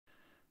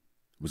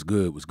What's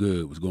good? What's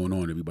good? What's going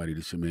on, everybody?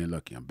 This your man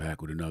Lucky. I'm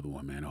back with another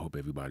one, man. I hope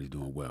everybody's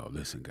doing well.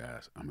 Listen,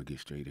 guys, I'm gonna get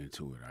straight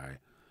into it, all right?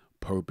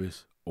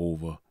 Purpose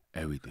over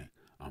everything.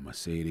 I'm gonna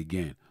say it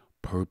again.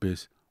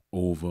 Purpose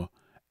over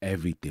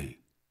everything.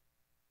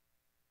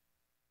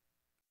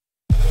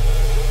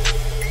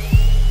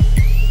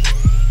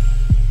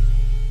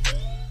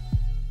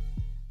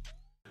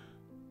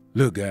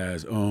 Look,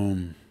 guys,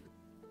 I'm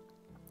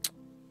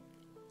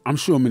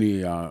sure many of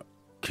y'all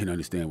can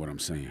understand what I'm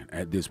saying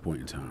at this point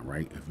in time,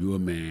 right? If you're a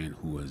man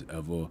who has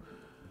ever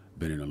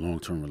been in a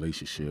long-term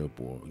relationship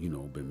or,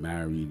 been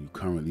married, you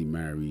currently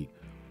married,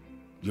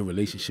 your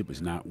relationship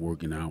is not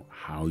working out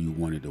how you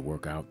want it to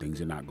work out.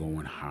 Things are not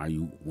going how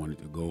you want it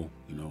to go.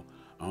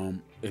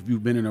 If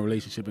you've been in a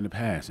relationship in the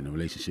past and the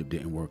relationship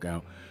didn't work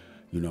out,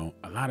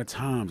 a lot of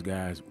times,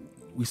 guys,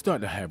 we start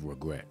to have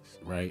regrets,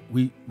 right?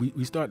 We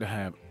start to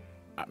have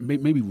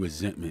maybe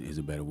resentment is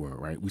a better word,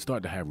 right? We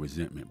start to have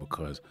resentment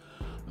because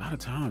a lot of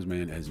times,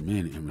 man, as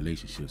men in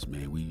relationships,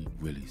 man, we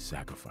really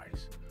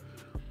sacrifice.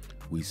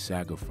 We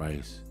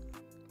sacrifice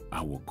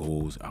our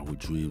goals, our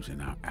dreams,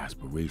 and our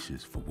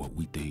aspirations for what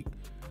we think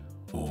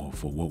or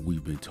for what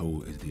we've been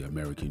told is the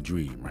American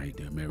dream, right?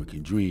 The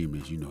American dream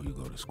is, you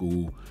go to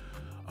school,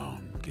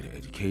 get an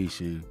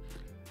education,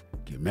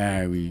 get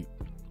married,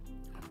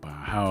 buy a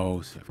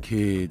house, have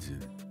kids,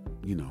 and,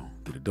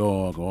 get a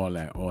dog, all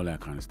that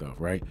kind of stuff,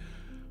 right?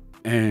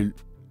 And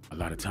a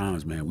lot of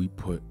times, man, we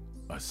put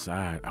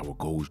aside our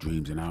goals,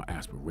 dreams, and our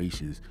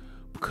aspirations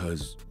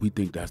because we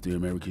think that's the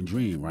American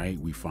dream, right?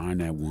 We find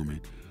that woman,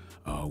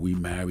 we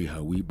marry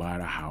her, we buy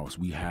the house,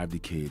 we have the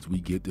kids, we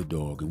get the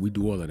dog, and we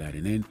do all of that.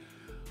 And then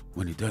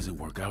when it doesn't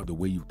work out the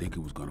way you think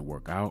it was going to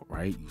work out,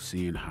 right? You're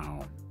seeing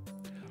how,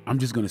 I'm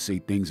just going to say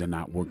things are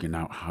not working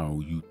out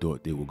how you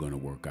thought they were going to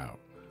work out.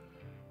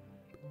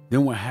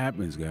 Then what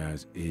happens,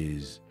 guys,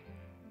 is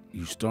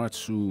you start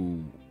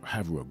to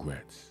have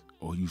regrets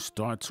or you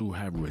start to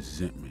have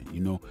resentment,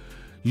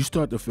 You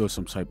start to feel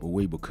some type of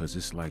way because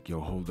it's like, yo,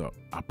 hold up.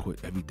 I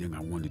put everything I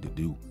wanted to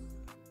do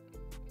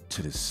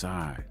to the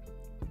side,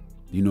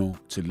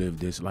 to live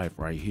this life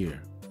right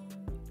here.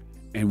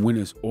 And when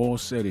it's all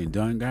said and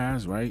done,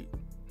 guys, right?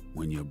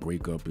 When your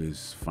breakup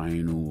is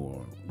final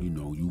or, you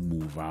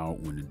move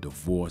out, when the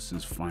divorce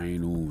is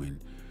final and,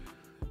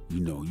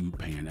 you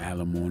paying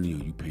alimony or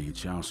you paying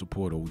child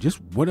support or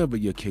just whatever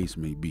your case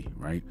may be,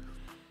 right?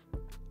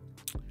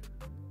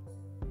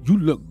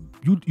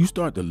 You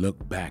start to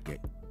look back at,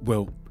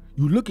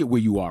 you look at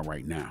where you are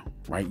right now,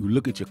 right? You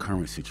look at your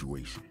current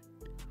situation.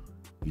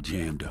 You're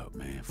jammed up,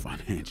 man,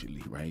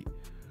 financially, right?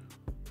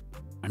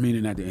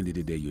 And at the end of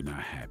the day, you're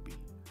not happy.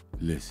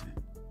 Listen,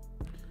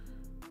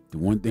 the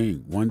one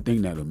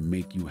thing that'll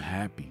make you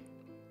happy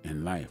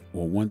in life,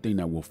 or one thing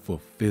that will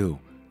fulfill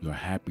your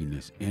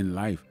happiness in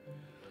life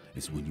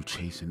is when you're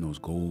chasing those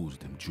goals,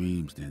 them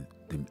dreams,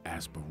 them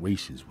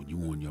aspirations, when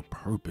you're on your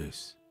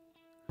purpose.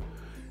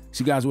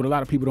 See, guys, what a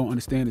lot of people don't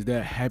understand is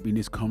that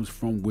happiness comes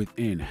from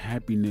within.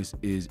 Happiness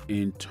is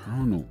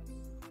internal.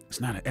 It's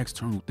not an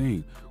external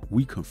thing.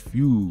 We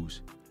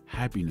confuse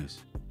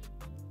happiness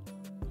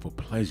for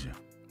pleasure.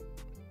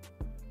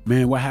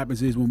 Man, what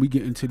happens is when we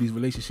get into these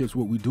relationships,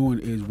 what we're doing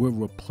is we're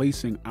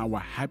replacing our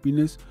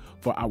happiness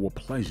for our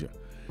pleasure.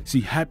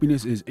 See,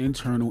 happiness is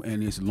internal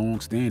and it's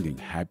long-standing.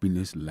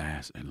 Happiness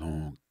lasts a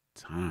long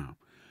time.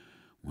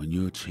 When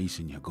you're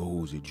chasing your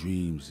goals, your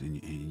dreams,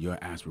 and your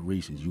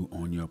aspirations, you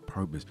on your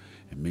purpose,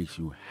 it makes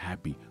you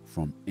happy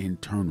from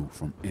internal,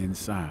 from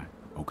inside,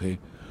 okay?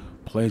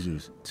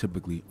 Pleasures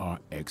typically are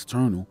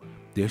external.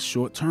 They're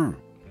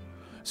short-term.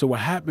 So what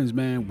happens,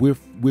 man, we're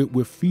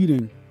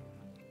feeding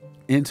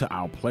into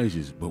our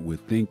pleasures, but we're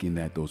thinking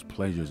that those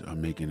pleasures are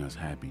making us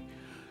happy.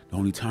 The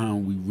only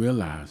time we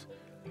realize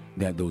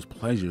that those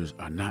pleasures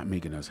are not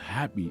making us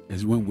happy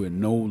is when we're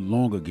no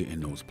longer getting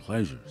those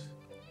pleasures.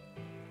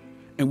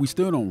 And we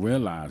still don't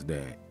realize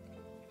that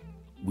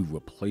we've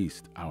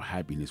replaced our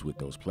happiness with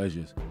those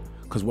pleasures.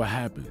 Because what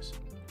happens?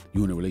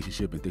 You're in a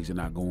relationship and things are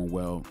not going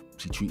well.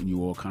 She treating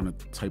you all kind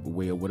of type of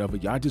way or whatever.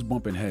 Y'all just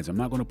bumping heads. I'm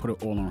not going to put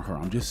it all on her.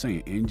 I'm just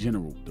saying, in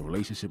general, the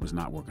relationship is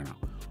not working out.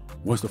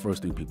 What's the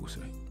first thing people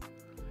say?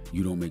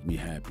 You don't make me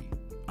happy.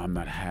 I'm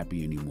not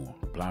happy anymore.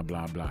 Blah,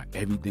 blah, blah.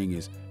 Everything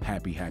is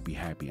happy, happy,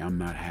 happy. I'm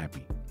not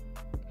happy.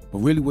 But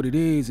really what it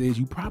is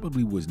you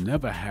probably was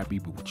never happy,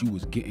 but you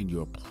was getting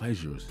your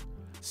pleasures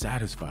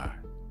satisfied.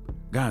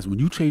 Guys, when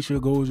you chase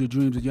your goals, your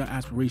dreams, and your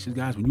aspirations,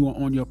 guys, when you are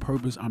on your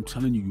purpose, I'm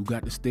telling you, you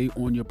got to stay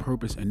on your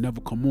purpose and never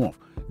come off.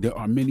 There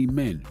are many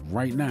men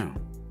right now,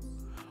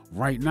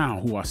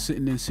 who are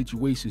sitting in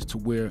situations to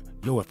where,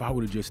 if I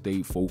would have just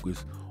stayed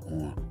focused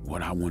on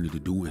what I wanted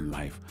to do in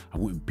life, I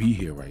wouldn't be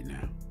here right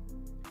now.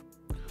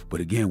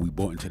 But again, we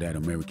bought into that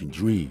American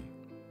dream.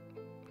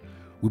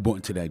 We bought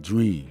into that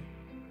dream,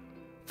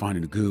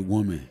 finding a good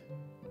woman,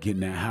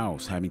 getting that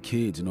house, having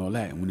kids and all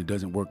that. And when it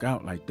doesn't work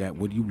out like that,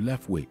 what are you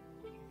left with?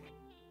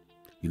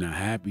 You're not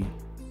happy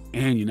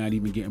and you're not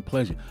even getting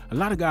pleasure. A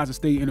lot of guys that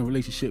stay in a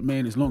relationship,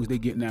 man, as long as they're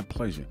getting that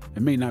pleasure.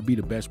 It may not be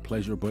the best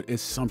pleasure, but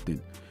it's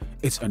something.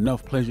 It's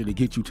enough pleasure to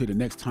get you to the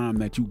next time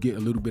that you get a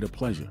little bit of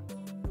pleasure.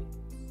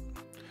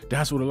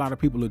 That's what a lot of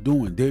people are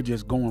doing. They're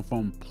just going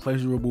from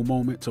pleasurable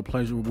moment to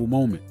pleasurable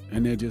moment.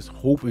 And they're just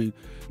hoping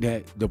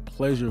that the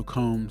pleasure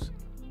comes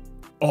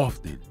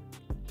often.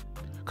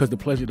 Because the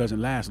pleasure doesn't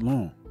last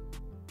long.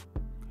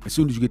 As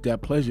soon as you get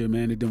that pleasure,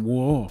 man, it then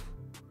wore off.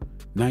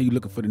 Now you're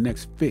looking for the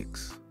next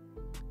fix.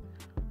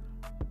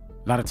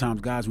 A lot of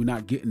times, guys, we're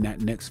not getting that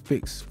next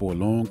fix for a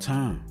long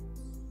time.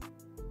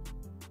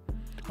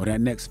 Or that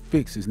next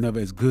fix is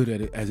never as good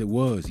at it as it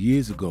was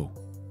years ago.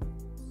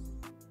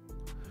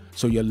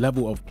 So your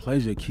level of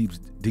pleasure keeps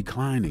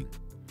declining.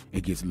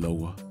 It gets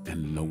lower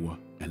and lower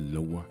and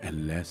lower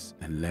and less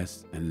and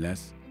less and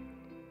less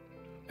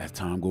as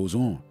time goes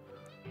on.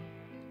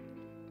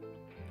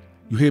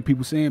 You hear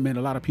people saying, man,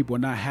 a lot of people are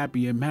not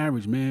happy in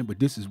marriage, man, but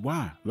this is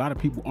why. A lot of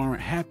people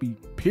aren't happy,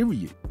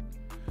 period.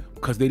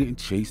 Because they didn't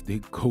chase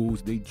their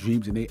goals, their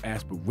dreams, and their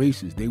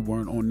aspirations. They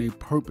weren't on their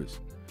purpose.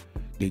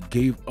 They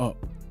gave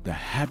up the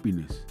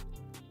happiness.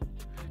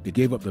 They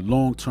gave up the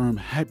long-term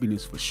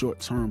happiness for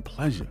short-term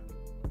pleasure.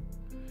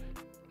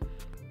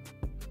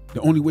 The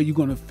only way you're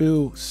going to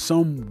feel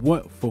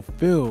somewhat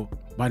fulfilled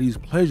by these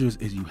pleasures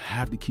is you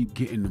have to keep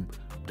getting them,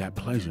 that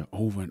pleasure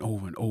over and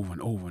over and over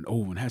and over and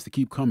over. It has to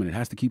keep coming. It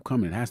has to keep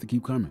coming. It has to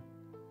keep coming.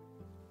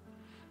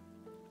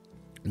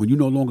 When you're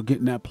no longer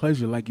getting that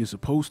pleasure like you're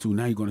supposed to,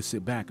 now you're going to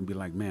sit back and be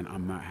like, man,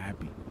 I'm not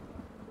happy.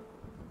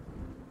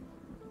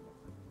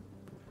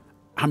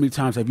 How many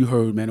times have you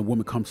heard, man, a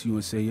woman come to you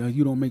and say,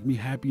 you don't make me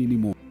happy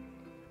anymore?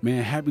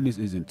 Man, happiness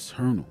is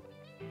internal.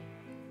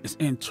 It's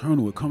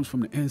internal. It comes from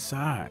the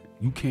inside.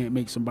 You can't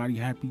make somebody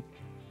happy.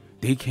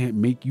 They can't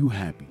make you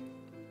happy.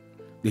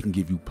 They can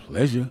give you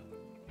pleasure,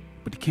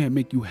 but they can't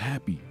make you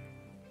happy.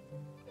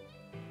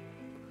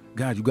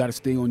 God, you got to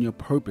stay on your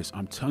purpose.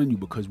 I'm telling you,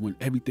 because when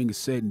everything is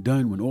said and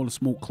done, when all the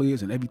smoke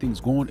clears and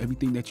everything's gone,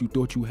 everything that you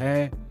thought you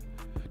had,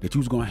 that you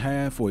was going to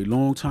have for a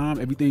long time,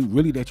 everything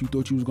really that you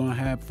thought you was going to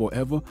have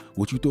forever,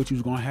 what you thought you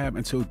was going to have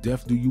until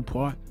death do you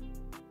part,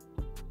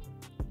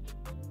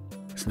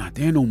 it's not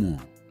there no more.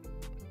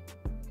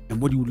 And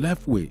what are you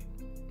left with?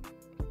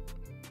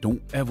 Don't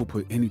ever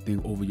put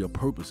anything over your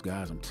purpose,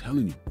 guys. I'm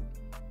telling you.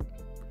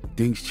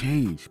 Things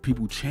change.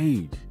 People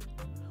change.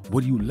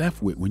 What are you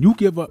left with? When you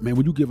give up, man,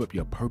 when you give up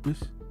your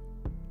purpose,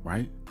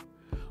 right?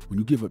 When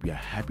you give up your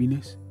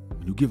happiness,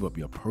 when you give up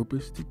your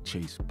purpose to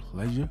chase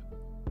pleasure,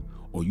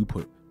 or you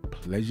put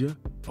pleasure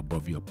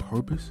above your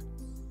purpose,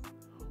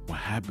 what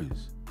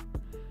happens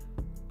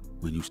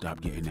when you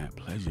stop getting that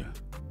pleasure?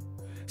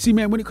 See,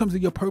 man, when it comes to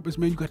your purpose,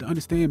 man, you got to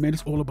understand, man,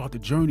 it's all about the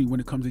journey. When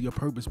it comes to your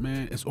purpose,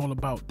 man, it's all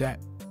about that,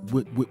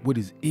 what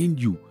is in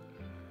you,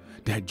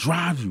 that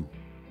drives you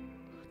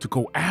to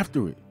go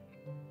after it.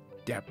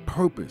 That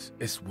purpose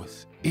is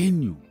what's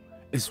in you.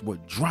 It's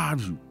what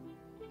drives you.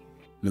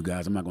 Look,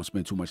 guys, I'm not going to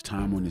spend too much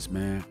time on this,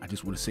 man. I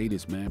just want to say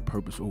this, man.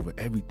 Purpose over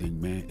everything,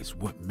 man. It's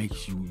what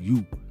makes you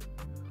you.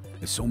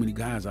 There's so many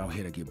guys out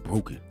here that get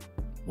broken.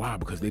 Why?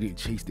 Because they didn't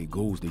chase their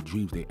goals, their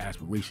dreams, their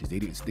aspirations. They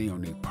didn't stay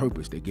on their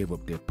purpose. They gave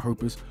up their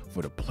purpose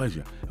for the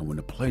pleasure. And when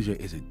the pleasure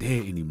isn't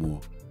there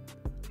anymore,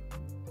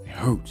 it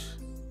hurts.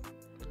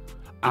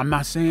 I'm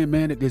not saying,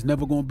 man, that there's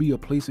never going to be a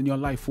place in your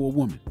life for a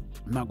woman.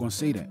 I'm not going to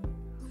say that.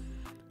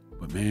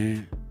 But,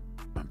 man,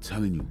 I'm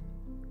telling you,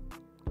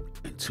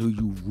 until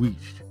you've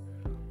reached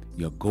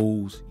your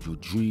goals, your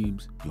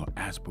dreams, your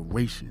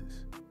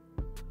aspirations,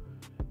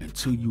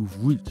 until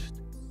you've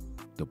reached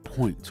the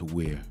point to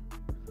where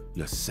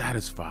you're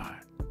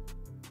satisfied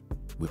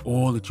with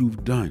all that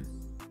you've done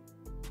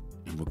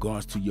in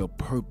regards to your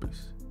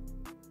purpose,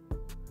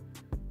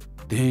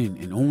 then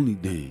and only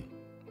then,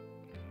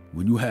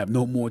 when you have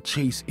no more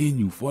chase in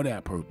you for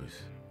that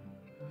purpose,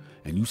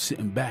 and you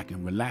sitting back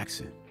and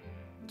relaxing,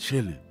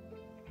 chilling,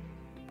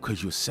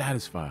 because you're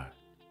satisfied,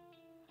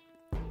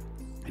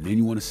 and then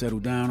you want to settle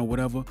down or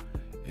whatever,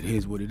 it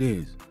is what it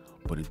is.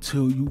 But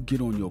until you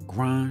get on your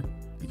grind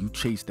and you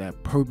chase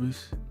that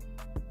purpose,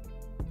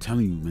 I'm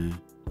telling you,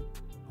 man,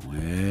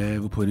 don't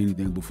ever put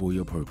anything before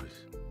your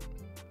purpose.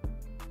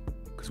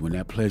 Because when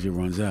that pleasure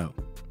runs out,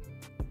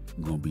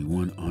 you're going to be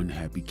one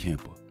unhappy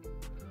camper.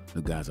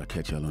 Look, guys, I'll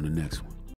catch y'all on the next one.